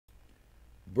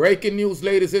Breaking news,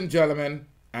 ladies and gentlemen.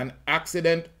 An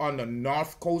accident on the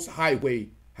North Coast Highway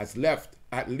has left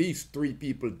at least 3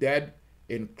 people dead,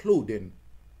 including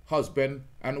husband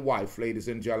and wife, ladies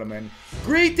and gentlemen.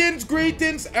 Greetings,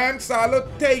 greetings, and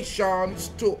salutations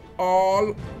to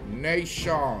all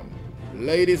nation.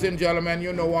 Ladies and gentlemen,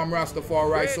 you know I'm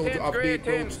Rastafari, so to Update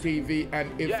Roads TV, and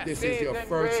if this is your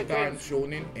first time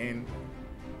tuning in,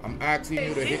 I'm asking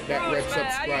you to hit that red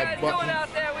subscribe button,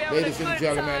 ladies and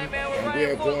gentlemen, and we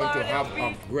are going to have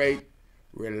a great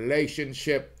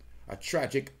relationship. A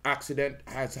tragic accident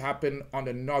has happened on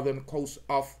the northern coast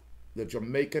of the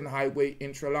Jamaican highway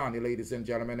in Trelawny, ladies and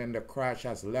gentlemen, and the crash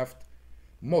has left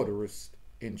motorists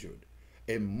injured.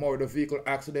 A motor vehicle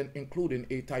accident including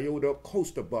a Toyota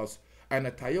coaster bus and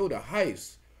a Toyota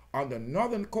Hiace on the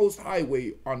Northern Coast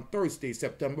Highway on Thursday,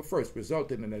 September 1st,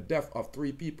 resulted in the death of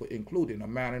 3 people, including a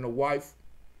man and a wife.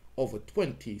 Over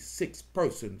 26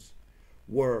 persons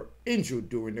were injured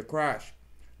during the crash.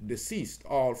 Deceased,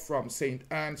 all from St.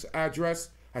 Anne's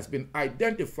address, has been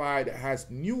identified as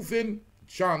Newvin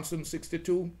Johnson,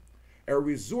 62, a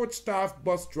resort staff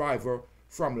bus driver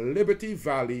from Liberty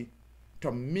Valley,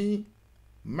 Tomie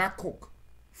McCook,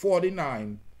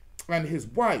 49, and his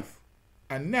wife,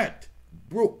 Annette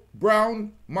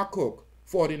Brown McCook,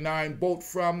 49, both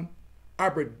from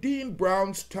Aberdeen,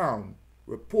 Brownstown.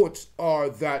 Reports are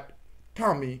that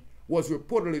Tomie was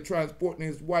reportedly transporting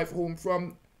his wife home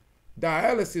from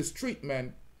dialysis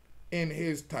treatment in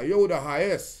his Toyota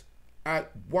Hiace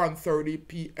at 1:30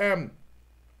 p.m.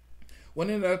 When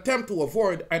in an attempt to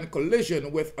avoid a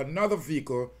collision with another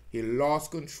vehicle, he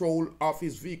lost control of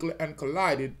his vehicle and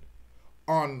collided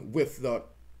with the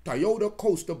Toyota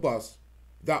coaster bus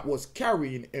that was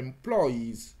carrying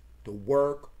employees to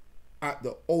work at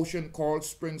the Ocean Coral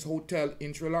Springs Hotel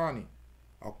in Trelawny.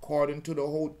 According to the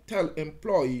hotel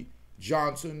employee,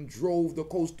 Johnson drove the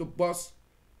coaster bus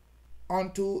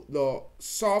onto the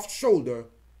soft shoulder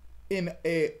in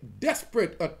a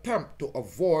desperate attempt to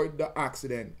avoid the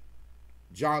accident.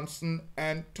 Johnson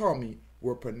and Tomie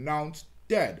were pronounced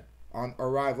dead on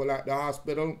arrival at the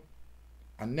hospital.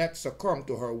 Annette succumbed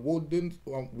to her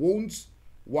wounds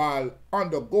while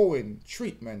undergoing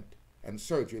treatment and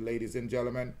surgery, ladies and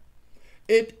gentlemen.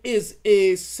 It is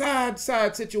a sad,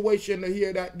 sad situation to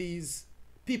hear that these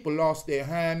people lost their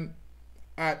hand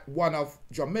at one of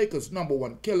Jamaica's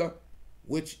 #1 killer,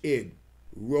 which is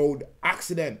road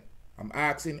accident. I'm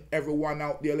asking everyone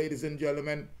out there, ladies and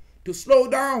gentlemen, to slow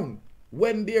down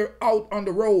when they're out on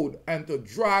the road and to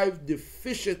drive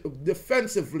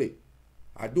defensively.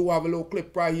 I do have a little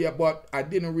clip right here, but I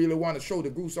didn't really want to show the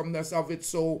gruesomeness of it,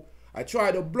 so I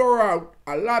tried to blur out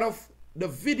a lot of the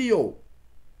video.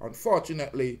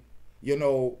 Unfortunately, you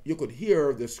know, you could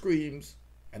hear the screams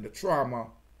and the trauma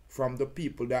from the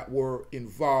people that were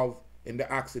involved in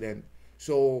the accident.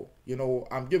 So, you know,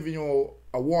 I'm giving you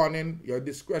a warning. Your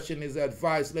discretion is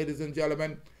advised, ladies and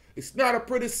gentlemen. It's not a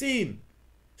pretty scene.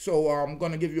 So I'm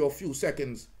going to give you a few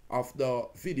seconds of the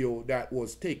video that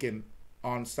was taken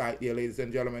on site here, ladies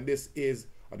and gentlemen. This is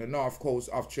on the north coast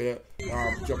of Jamaica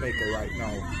right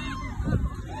now.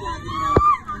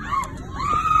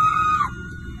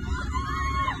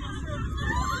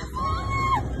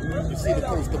 You see the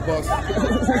coaster bus got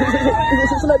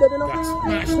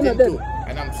smashed into,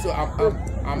 and I'm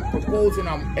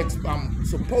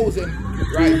supposing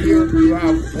right here you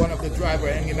have one of the driver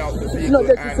hanging out the vehicle,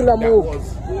 and that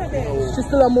was, you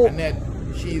know, Annette.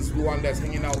 She's the one that's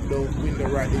hanging out the window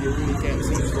right there. You really can't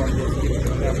see, so I'm just giving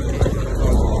you an application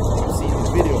because I've seen this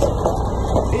video.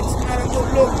 It's not a good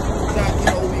look that, you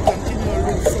know, we continue to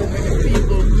lose so many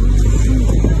people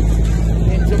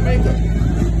in Jamaica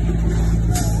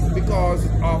because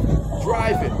of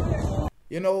driving.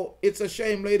 You know, it's a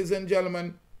shame, ladies and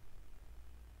gentlemen.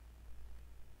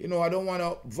 You know, I don't want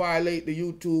to violate the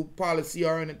YouTube policy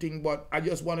or anything, but I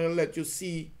just wanted to let you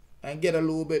see and get a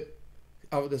little bit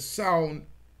of the sound,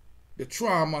 the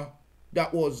trauma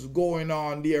that was going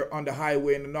on there on the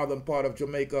highway in the northern part of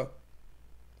Jamaica.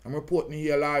 I'm reporting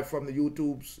here live from the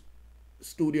YouTube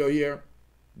studio here,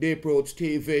 Day Approach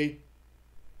TV.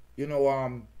 You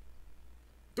know,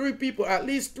 3 people, at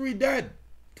least 3 dead,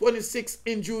 26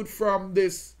 injured from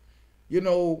this, you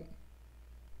know,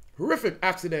 horrific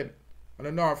accident on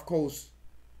the North Coast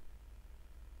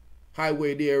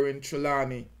Highway there in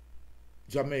Trelawny,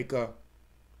 Jamaica.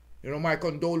 You know, my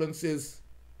condolences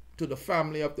to the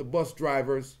family of the bus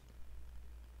drivers,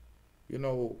 you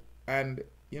know, and,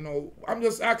 you know, I'm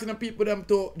just asking the people them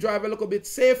to drive a little bit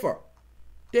safer.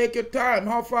 Take your time.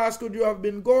 How fast could you have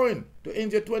been going to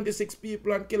injure 26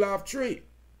 people and kill off 3?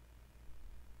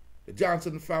 The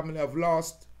Johnson family have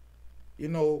lost, you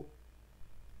know,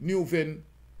 Newvin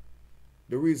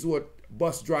the resort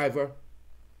bus driver.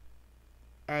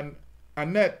 And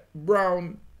Annette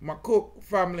Brown McCook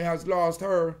family has lost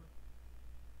her.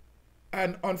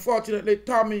 And unfortunately,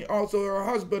 Tomie, also her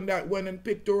husband that went and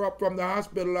picked her up from the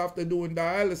hospital after doing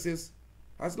dialysis,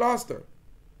 has lost her.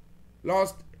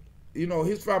 Lost, you know,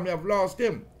 his family have lost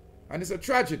him. And it's a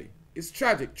tragedy. It's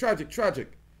tragic, tragic,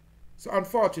 tragic. It's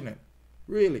unfortunate,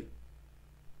 really.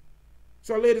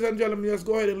 So ladies and gentlemen, just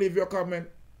go ahead and leave your comment.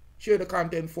 Share the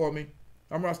content for me.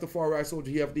 I'm Rastafari Soldier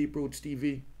here of Deep Roots TV.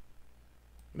 You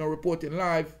know, reporting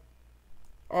live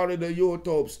out of the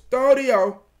YouTube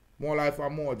studio. More life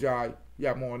and more joy.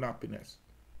 Yeah, more happiness.